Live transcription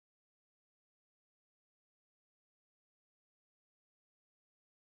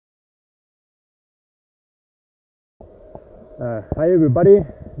Hi everybody,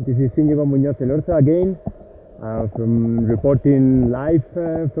 this is Inigo Munoz again, from reporting live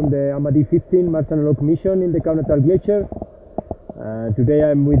from the AMADEE-15 Mars analog mission in the Kaunatal Glacier. Today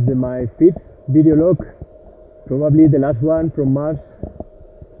I'm with my fifth video log, probably the last one from Mars.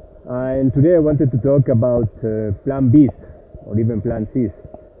 And today I wanted to talk about Plan Bs, or even Plan Cs.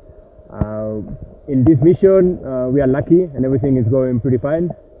 In this mission we are lucky and everything is going pretty fine,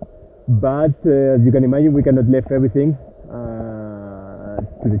 but as you can imagine we cannot leave everything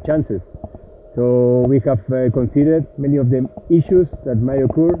to the chances. So we have considered many of the issues that might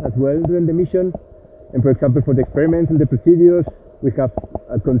occur as well during the mission. And for example, for the experiments and the procedures, we have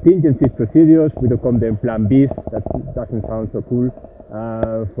contingency procedures. We don't call them Plan Bs, that doesn't sound so cool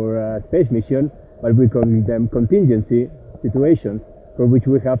for a space mission, but we call them contingency situations, for which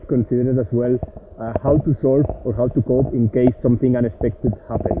we have considered as well how to solve or how to cope in case something unexpected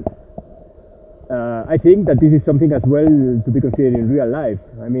happens. I think that this is something as well to be considered in real life.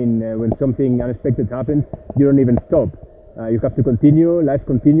 I mean, when something unexpected happens, you don't even stop. You have to continue, life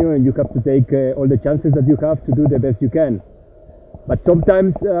continue, and you have to take all the chances that you have to do the best you can. But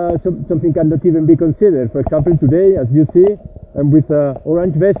sometimes something cannot even be considered. For example, today, as you see, I'm with an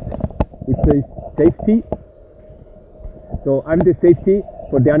orange vest which says safety. So I'm the safety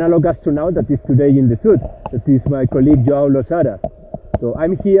for the analog astronaut that is today in the suit. That is my colleague Joao Losada. So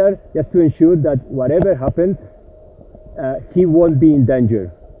I'm here just to ensure that whatever happens, he won't be in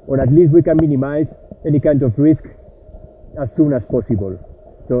danger, or at least we can minimize any kind of risk as soon as possible.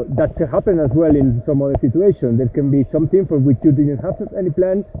 So that happens as well in some other situations. There can be something for which you didn't have any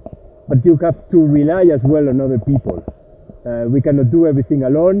plan, but you have to rely as well on other people. We cannot do everything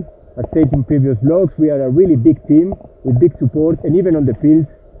alone. As said in previous vlogs, we are a really big team with big support, and even on the field,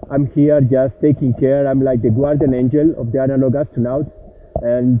 I'm here just taking care. I'm like the guardian angel of the analog astronaut.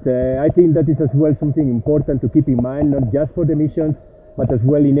 And I think that is as well something important to keep in mind, not just for the missions, but as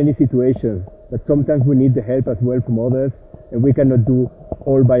well in any situation, that sometimes we need the help as well from others, and we cannot do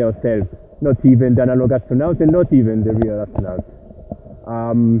all by ourselves, not even the analog astronauts and not even the real astronauts.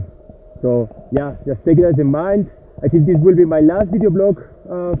 So yeah, just take that in mind. I think this will be my last video blog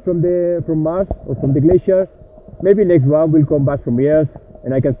from Mars or from the glacier. Maybe next one will come back from Earth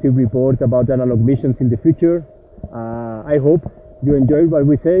and I can still report about analog missions in the future. I hope you enjoyed what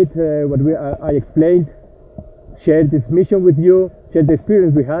we said, I explained, shared this mission with you, shared the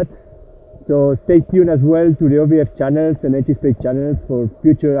experience we had. So stay tuned as well to the OeWF channels and HSpace channels for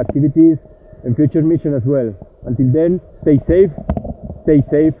future activities and future missions as well. Until then, stay safe,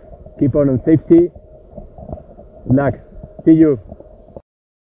 keep on safety. Good luck. See you.